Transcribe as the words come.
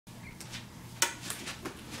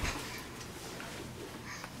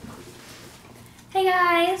Hey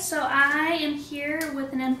guys, so I am here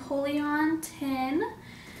with an Empoleon tin.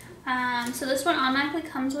 So this one automatically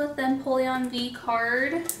comes with the Empoleon V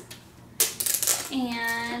card.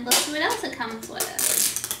 And let's see what else it comes with.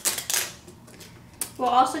 We'll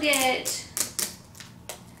also get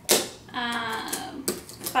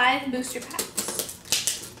 5 booster packs.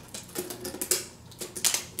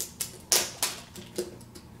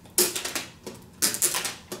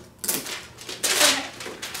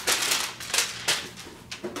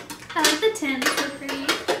 I like the tins, they're pretty.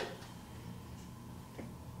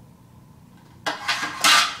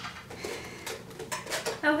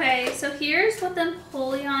 Okay, so here's what the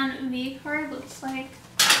Empoleon V card looks like.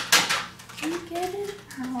 Let me get it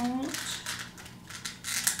out.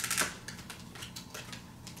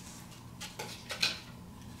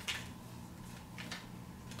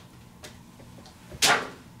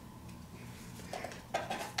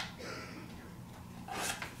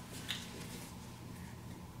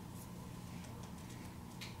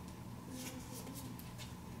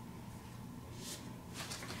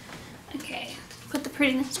 Okay, put the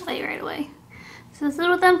prettiness away right away. So this is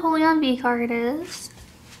what the Empoleon V card is.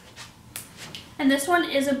 And this one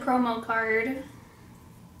is a promo card.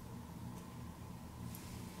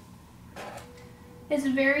 It's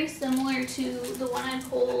very similar to the one I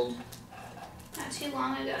pulled not too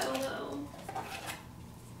long ago though.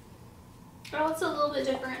 Oh, it's a little bit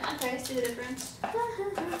different. Okay, I see the difference.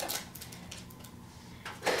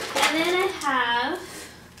 And then I have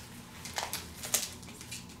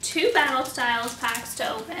 2 Battle Styles packs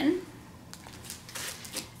to open.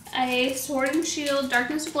 A Sword and Shield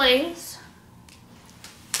Darkness Blaze.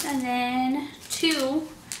 And then 2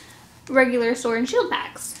 regular Sword and Shield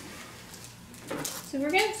packs. So we're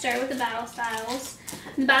going to start with the Battle Styles.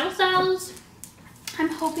 The Battle Styles, I'm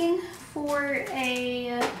hoping for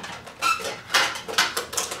a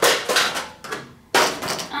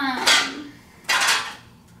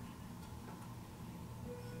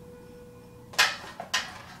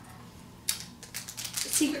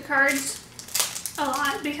secret cards a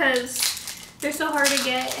lot because they're so hard to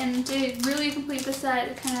get, and to really complete the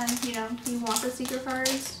set, kind of, you know, you want the secret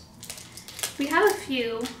cards. We have a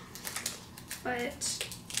few, but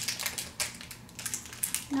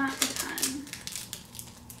not a ton.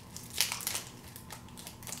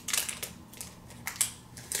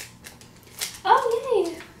 Oh,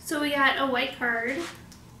 yay! So we got a white card.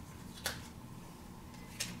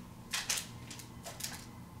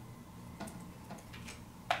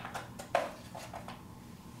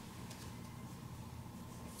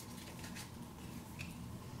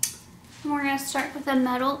 We're going to start with a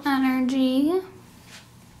Metal Energy.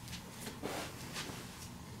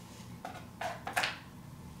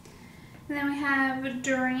 And then we have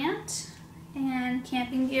Durant and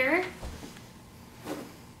Camping Gear.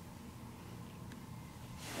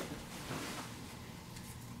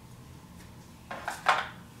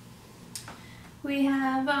 We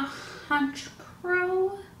have a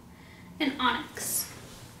Honchkrow and Onyx.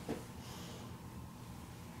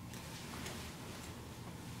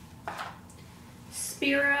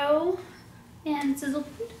 Spearow and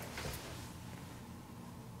Sizzlewood.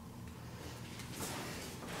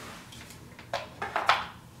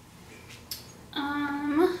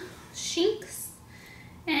 Shinx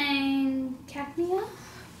and Cacnea.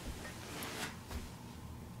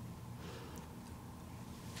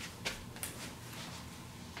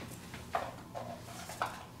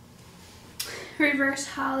 Reverse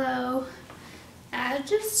Hollow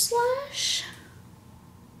Aegislash.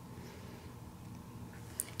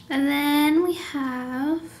 And then we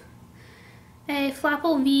have a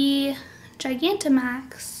Flapple V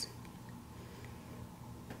Gigantamax,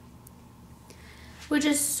 which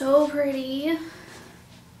is so pretty.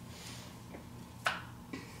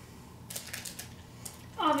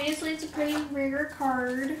 Obviously, it's a pretty rare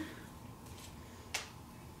card.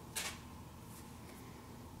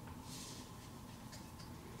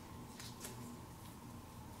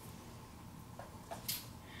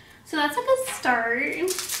 So that's like a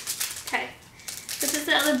start. Okay, this is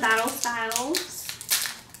the other Battle Styles.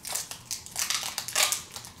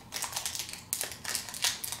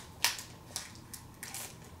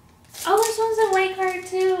 Oh, this one's a white card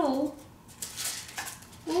too.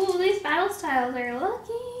 Ooh, these Battle Styles are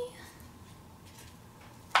lucky.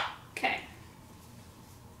 Okay.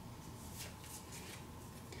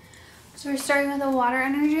 So we're starting with a Water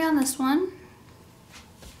Energy on this one.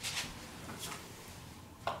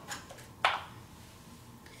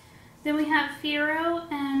 Then we have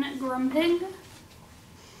Fearow and Grumpig.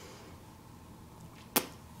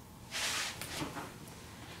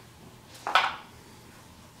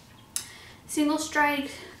 Single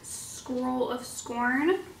Strike Scroll of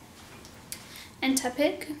Scorn and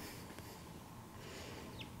Tepig.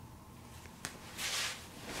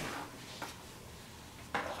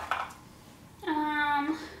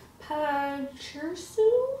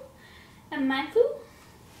 Pajursu and Maifu.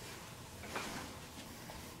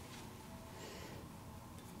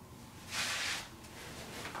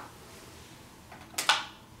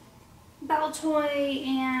 Baltoy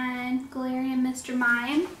and Galarian Mr.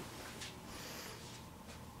 Mime.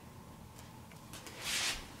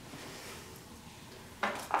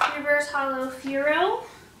 Reverse Hollow Furo.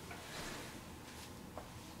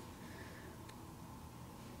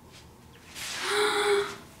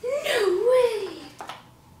 No way!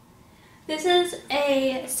 This is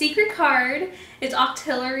a secret card. It's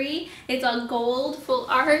Octillery. It's a gold full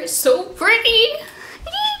art. So pretty!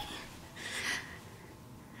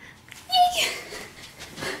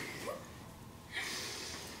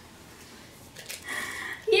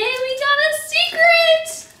 Yay, we got a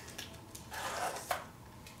secret!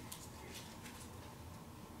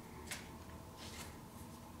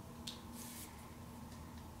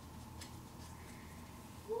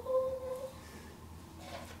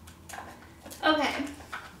 Okay.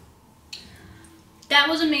 That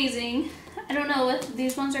was amazing. I don't know if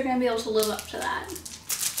these ones are going to be able to live up to that.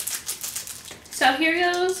 So here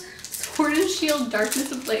goes Sword and Shield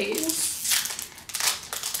Darkness Ablaze.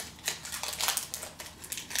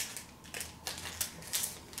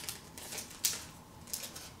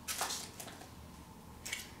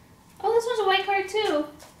 Oh, this one's a white card too.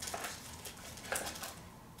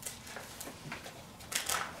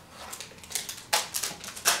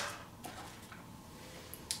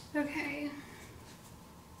 Okay.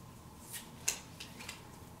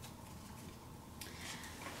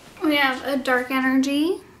 We have a Dark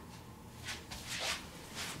Energy.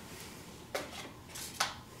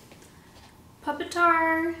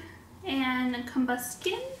 Puppetar and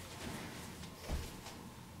Combuskin.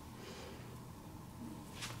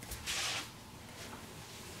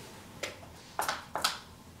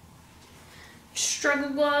 Struggle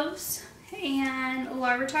Gloves and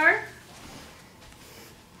Larvitar.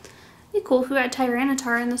 It'd be cool if we had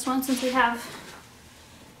Tyranitar in this one, since we have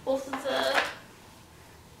both of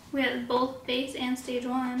we have both base and stage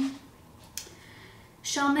 1.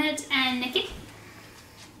 Shelmet and Nickit.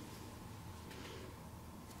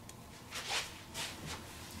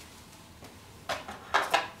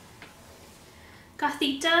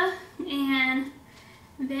 Gothita and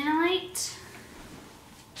Vanillite.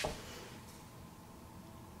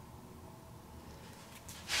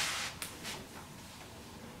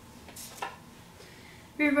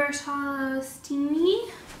 Reverse Hollow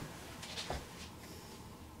Steamy.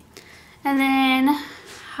 And then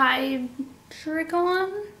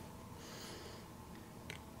Hydreigon.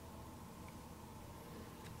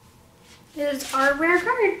 Is our rare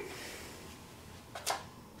card.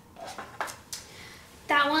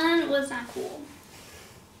 That one was not cool.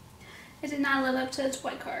 It did not live up to its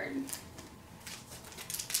white card.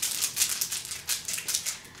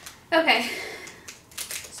 Okay,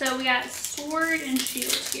 so we got Sword and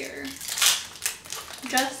Shield here.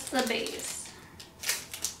 Just the base.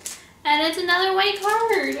 And it's another white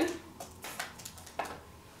card.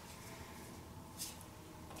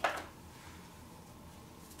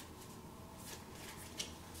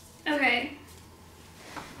 Okay.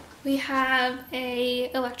 We have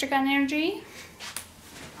a Electric Energy,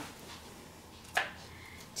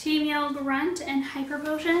 Team Yell Grunt, and Hyper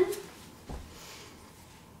Potion.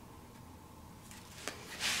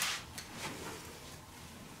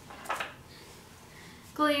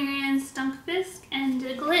 Galarian Stunkfisk and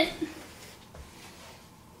Diglett.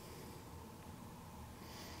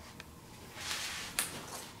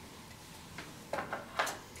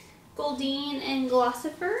 Goldeen and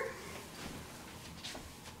Glossifer.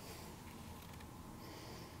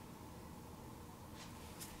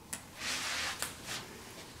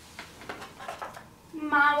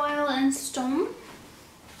 Mawile and Snom.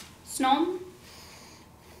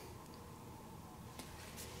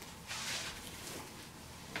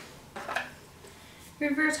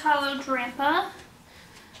 Reverse Hollow Drampa.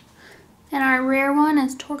 And our rare one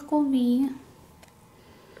is Torkoal V.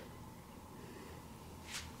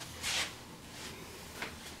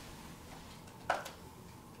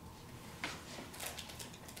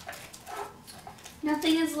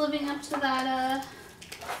 Nothing is living up to that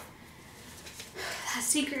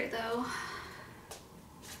secret though.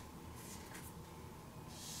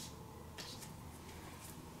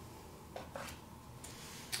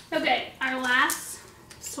 Okay, our last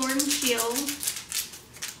Sword and Shield.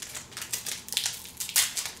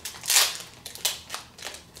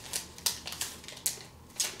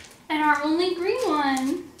 And And our only green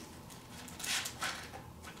one.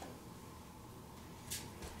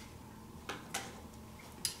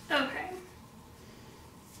 Okay.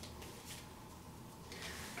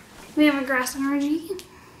 We have a grass energy.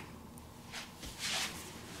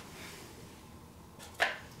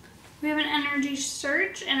 We have an energy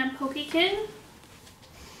search and a Pokekid.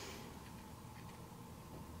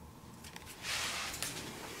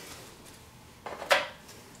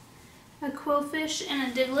 A Quillfish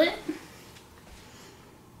and a Diglett.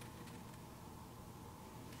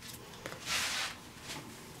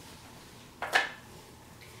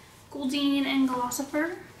 Goldeen and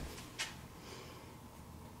Glossifer.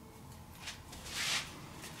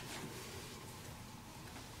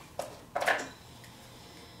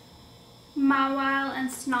 Mawile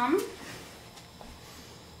and Snom.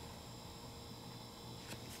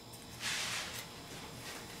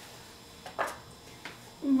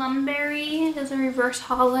 Lumberry is a reverse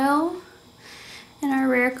holo. And our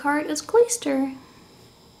rare card is Clayster.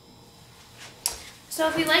 So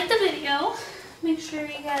if you liked the video, make sure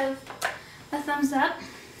you give a thumbs up.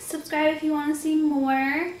 Subscribe if you want to see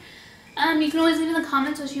more. You can always leave in the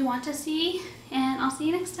comments what you want to see. And I'll see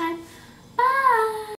you next time. Bye!